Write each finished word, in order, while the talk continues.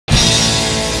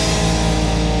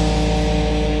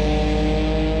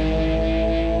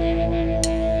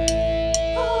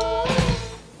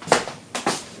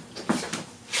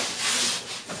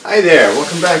Hi there,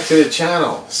 welcome back to the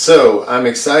channel. So I'm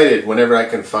excited whenever I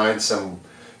can find some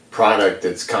product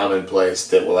that's commonplace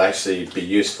that will actually be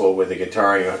useful with a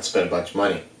guitar and you don't have to spend a bunch of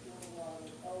money.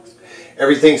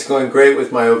 Everything's going great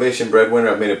with my Ovation Breadwinner.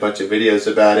 I've made a bunch of videos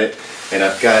about it and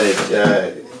I've got it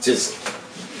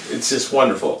it's just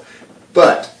wonderful.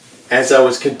 But as I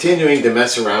was continuing to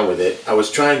mess around with it, I was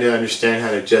trying to understand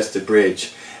how to adjust the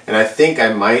bridge, and I think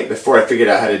I might, before I figured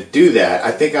out how to do that,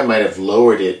 I think I might have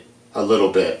lowered it a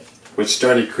little bit, which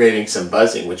started creating some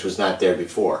buzzing, which was not there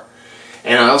before.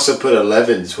 And I also put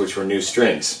 11s, which were new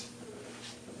strings.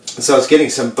 So I was getting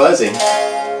some buzzing.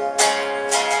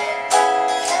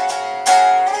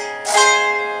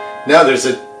 Now there's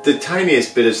the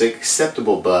tiniest bit of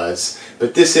acceptable buzz,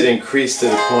 but this had increased to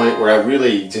the point where I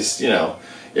really just,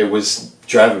 it was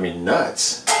driving me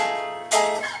nuts.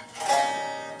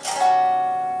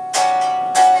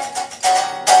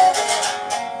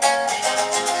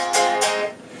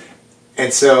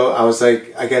 And so I was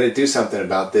like, I got to do something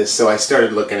about this, so I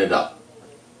started looking it up.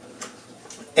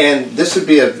 And this would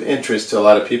be of interest to a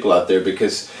lot of people out there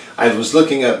because I was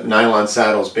looking up nylon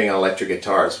saddles being on electric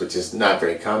guitars, which is not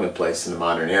very commonplace in the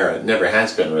modern era. It never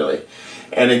has been, really.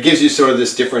 And it gives you sort of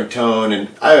this different tone, and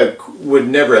I would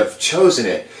never have chosen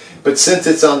it. But since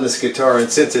it's on this guitar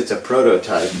and since it's a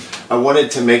prototype, I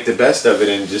wanted to make the best of it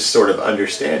and just sort of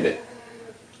understand it.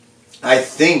 I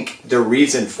think the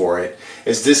reason for it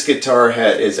is this guitar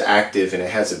is active and it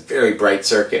has a very bright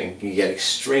circuit and can get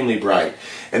extremely bright.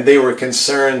 And they were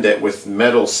concerned that with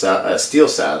metal steel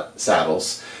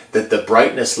saddles that the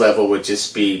brightness level would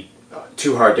just be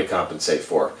too hard to compensate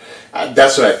for.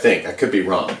 That's what I think. I could be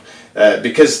wrong.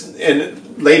 Because in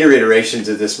later iterations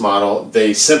of this model,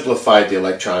 they simplified the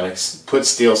electronics, put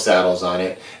steel saddles on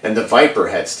it, and the Viper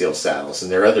had steel saddles,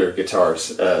 and their other guitars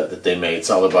that they made,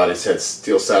 solid bodies, had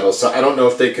steel saddles. So I don't know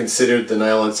if they considered the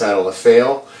nylon saddle a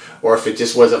fail, or if it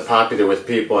just wasn't popular with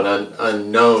people and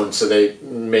unknown, so they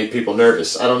made people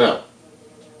nervous. I don't know.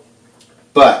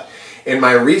 But in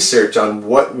my research on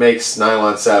what makes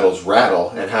nylon saddles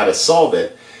rattle and how to solve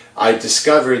it, I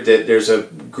discovered that there's a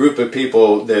group of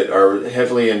people that are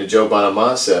heavily into Joe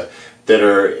Bonamassa that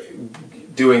are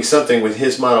doing something with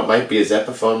his model. It might be his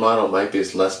Epiphone model, it might be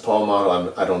his Les Paul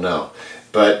model, I don't know.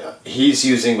 But he's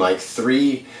using like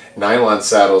 3 nylon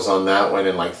saddles on that one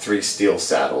and like 3 steel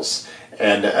saddles.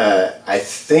 And I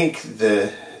think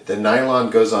the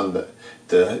nylon goes on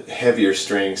the heavier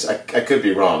strings. I could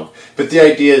be wrong. But the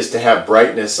idea is to have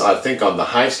brightness, I think, on the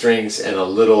high strings and a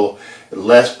little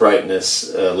less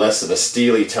brightness, less of a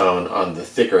steely tone on the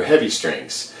thicker heavy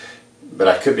strings. But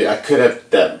I could have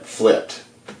that flipped.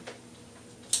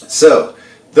 So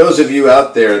those of you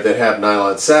out there that have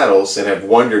nylon saddles and have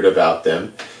wondered about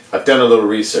them, I've done a little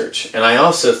research, and I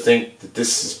also think that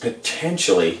this is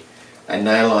potentially a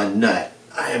nylon nut.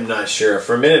 I am not sure.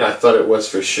 For a minute I thought it was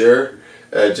for sure,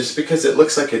 just because it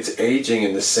looks like it's aging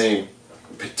in the same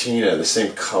patina, the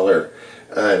same color,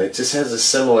 and it just has a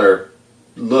similar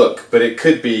look, but it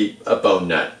could be a bone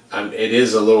nut. It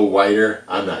is a little whiter,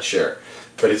 I'm not sure,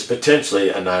 but it's potentially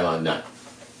a nylon nut.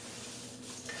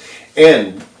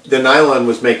 And the nylon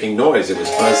was making noise, it was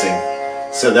buzzing,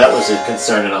 so that was a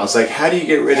concern, and I was like, how do you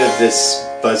get rid of this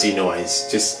buzzy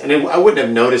noise? I wouldn't have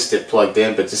noticed it plugged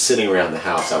in, but just sitting around the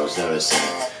house I was noticing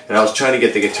it, and I was trying to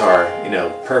get the guitar,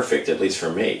 perfect, at least for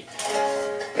me.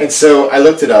 And so I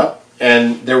looked it up,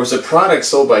 and there was a product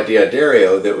sold by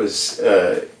Diodario that was,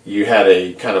 you had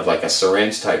a kind of like a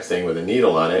syringe type thing with a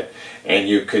needle on it, and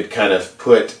you could kind of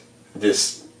put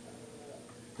this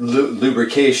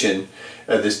lubrication,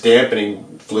 this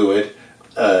dampening fluid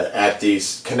at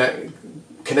these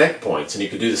connect points, and you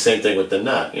could do the same thing with the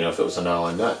nut, if it was a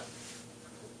nylon nut.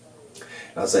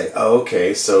 And I was like, oh,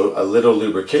 okay, so a little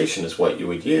lubrication is what you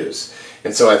would use.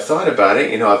 And so I thought about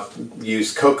it. I've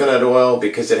used coconut oil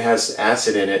because it has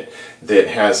acid in it that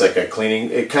has like a cleaning.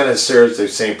 It kind of serves the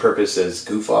same purpose as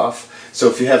Goof Off. So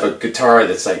if you have a guitar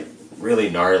that's like really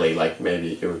gnarly, like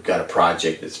maybe you've got a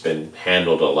project that's been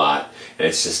handled a lot and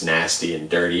it's just nasty and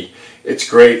dirty, it's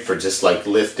great for just like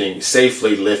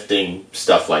safely lifting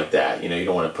stuff like that. You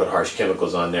don't want to put harsh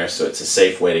chemicals on there, so it's a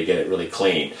safe way to get it really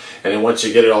clean. And then once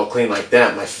you get it all clean like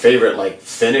that, my favorite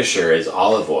finisher is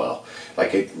olive oil.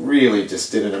 It really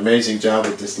just did an amazing job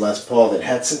with this Les Paul that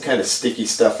had some kind of sticky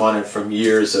stuff on it from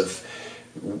years of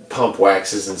pump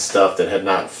waxes and stuff that had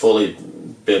not fully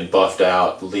been buffed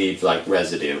out, leave like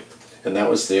residue. And that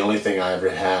was the only thing I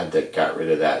ever had that got rid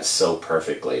of that so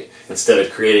perfectly, instead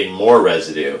of creating more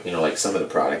residue, like some of the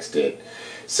products did.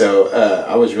 So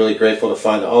I was really grateful to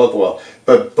find the olive oil.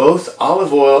 But both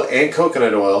olive oil and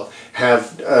coconut oil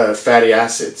have fatty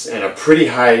acids and a pretty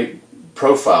high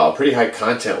profile, pretty high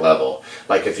content level.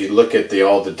 Like if you look at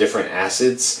all the different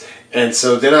acids. And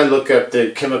so then I look up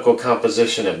the chemical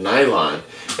composition of nylon,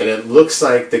 and it looks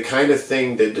like the kind of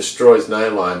thing that destroys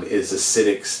nylon is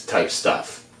acidic type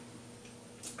stuff.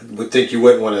 I would think you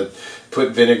wouldn't want to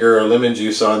put vinegar or lemon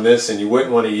juice on this, and you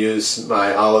wouldn't want to use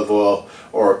my olive oil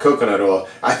or coconut oil.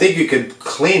 I think you could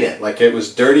clean it. Like it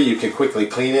was dirty, you could quickly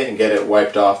clean it and get it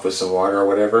wiped off with some water or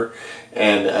whatever,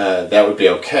 and that would be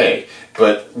okay.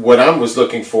 But what I was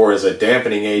looking for is a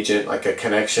dampening agent, like a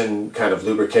connection kind of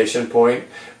lubrication point,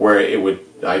 where it would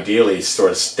ideally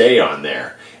sort of stay on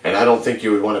there. And I don't think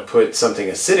you would want to put something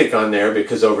acidic on there,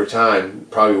 because over time,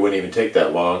 probably wouldn't even take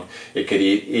that long, it could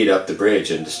eat up the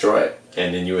bridge and destroy it.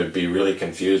 And then you would be really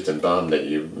confused and bummed that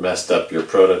you messed up your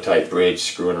prototype bridge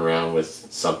screwing around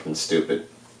with something stupid.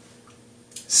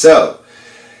 So,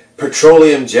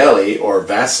 petroleum jelly, or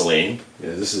Vaseline,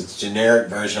 this is the generic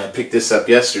version. I picked this up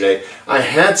yesterday. I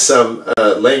had some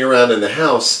laying around in the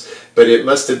house, but it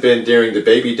must have been during the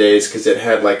baby days, because it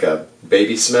had like a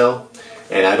baby smell.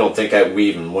 And I don't think we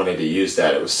even wanted to use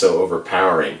that. It was so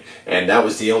overpowering. And that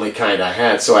was the only kind I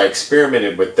had. So I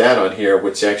experimented with that on here,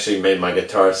 which actually made my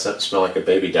guitar smell like a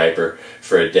baby diaper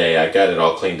for a day. I got it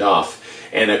all cleaned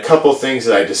off. And a couple things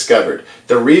that I discovered.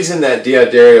 The reason that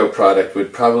Diodario product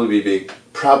would probably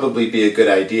be a good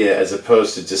idea, as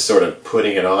opposed to just sort of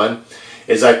putting it on,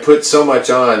 is I put so much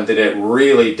on that it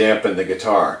really dampened the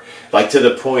guitar. Like to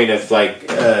the point of like,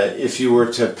 if you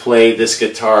were to play this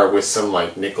guitar with some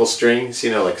like nickel strings,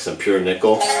 you know, like some pure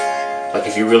nickel, like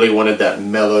if you really wanted that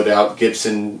mellowed out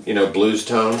Gibson, you know, blues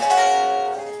tone.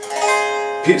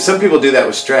 Some people do that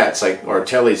with Strats, like, or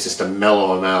Tellys, just to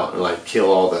mellow them out and like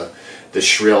kill all the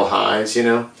shrill highs, you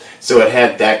know. So it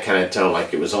had that kind of tone,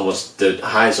 like it was almost, the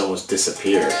highs almost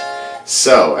disappeared.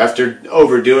 So after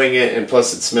overdoing it, and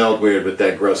plus it smelled weird with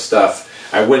that gross stuff,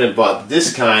 I went and bought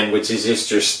this kind, which is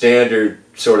just your standard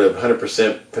sort of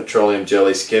 100% petroleum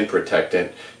jelly skin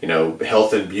protectant, you know,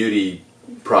 health and beauty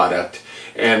product.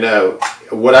 And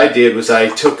what I did was I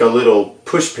took a little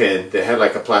push pin that had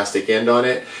like a plastic end on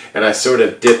it, and I sort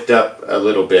of dipped up a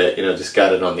little bit, you know, just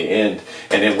got it on the end,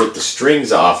 and then with the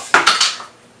strings off,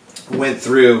 went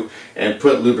through and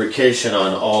put lubrication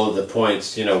on all of the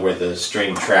points, you know, where the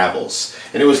string travels.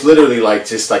 And it was literally like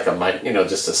just like a, you know,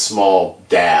 just a small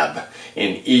dab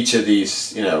in each of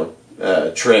these, you know,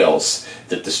 trails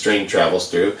that the string travels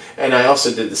through. And I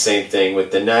also did the same thing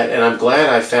with the nut, and I'm glad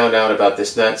I found out about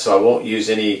this nut, so I won't use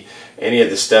any of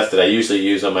the stuff that I usually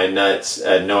use on my nuts,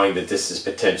 knowing that this is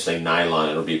potentially nylon.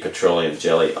 It'll be petroleum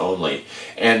jelly only.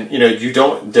 And you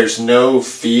know, there's no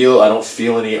feel, I don't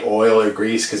feel any oil or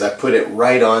grease, because I put it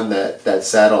right on that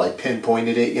saddle. I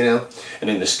pinpointed it, you know, and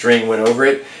then the string went over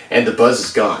it, and the buzz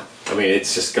is gone. I mean,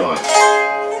 it's just gone.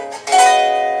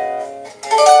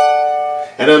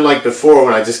 And unlike before,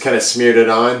 when I just kind of smeared it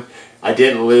on, I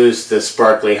didn't lose the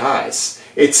sparkly highs.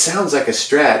 It sounds like a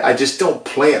Strat. I just don't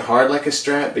play it hard like a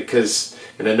Strat, because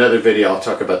in another video I'll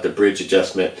talk about the bridge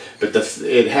adjustment, but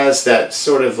it has that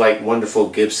sort of like wonderful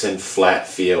Gibson flat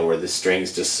feel where the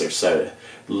strings just are sort of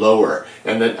lower.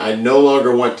 And then I no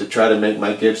longer want to try to make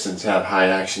my Gibsons have high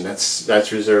action.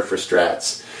 That's reserved for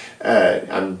Strats.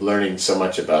 I'm learning so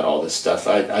much about all this stuff.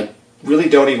 I really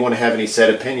don't even want to have any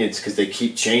set opinions, because they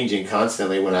keep changing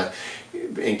constantly when I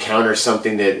encounter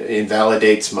something that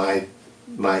invalidates my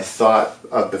thought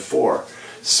of before.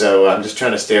 So I'm just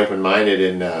trying to stay open-minded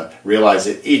and realize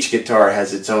that each guitar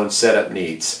has its own setup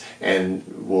needs and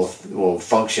will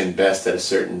function best at a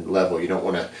certain level. You don't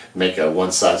want to make a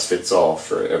one-size-fits-all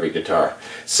for every guitar.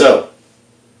 So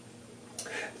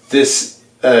this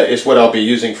is what I'll be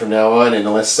using from now on, and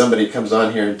unless somebody comes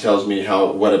on here and tells me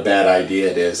what a bad idea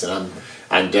it is, and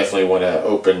I'm definitely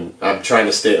I'm trying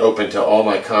to stay open to all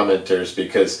my commenters,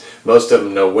 because most of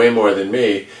them know way more than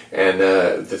me, and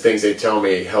the things they tell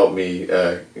me help me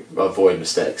avoid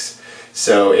mistakes.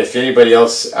 So if anybody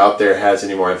else out there has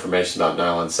any more information about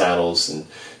nylon saddles and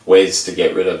ways to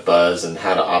get rid of buzz and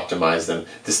how to optimize them,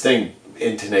 this thing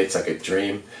intonates like a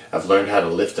dream. I've learned how to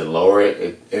lift and lower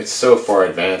it. It's so far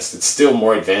advanced. It's still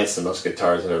more advanced than most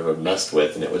guitars I've ever messed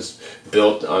with, and it was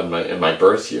built in my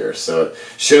birth year. So it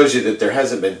shows you that there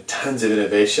hasn't been tons of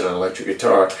innovation on electric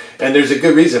guitar, and there's a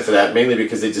good reason for that, mainly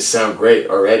because they just sound great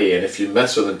already, and if you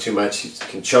mess with them too much, you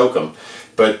can choke them.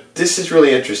 But this is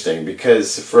really interesting,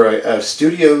 because for a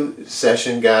studio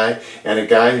session guy and a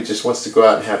guy who just wants to go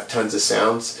out and have tons of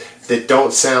sounds that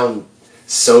don't sound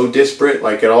so disparate,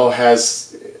 like it all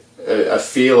has a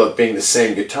feel of being the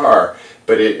same guitar,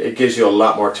 but it gives you a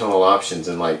lot more tonal options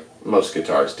than like most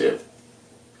guitars do.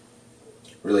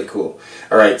 Really cool.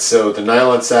 Alright, so the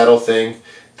nylon saddle thing,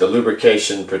 the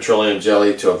lubrication petroleum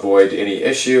jelly to avoid any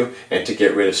issue and to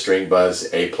get rid of string buzz,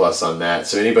 A+ on that.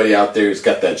 So anybody out there who's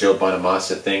got that Joe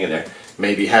Bonamassa thing and they're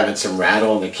maybe having some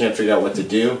rattle and they can't figure out what to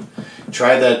do,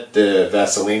 try that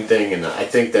Vaseline thing. And I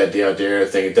think that Deodara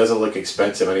thing, it doesn't look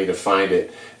expensive. I need to find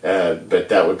it, but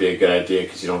that would be a good idea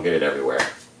because you don't get it everywhere.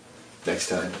 Next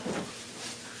time.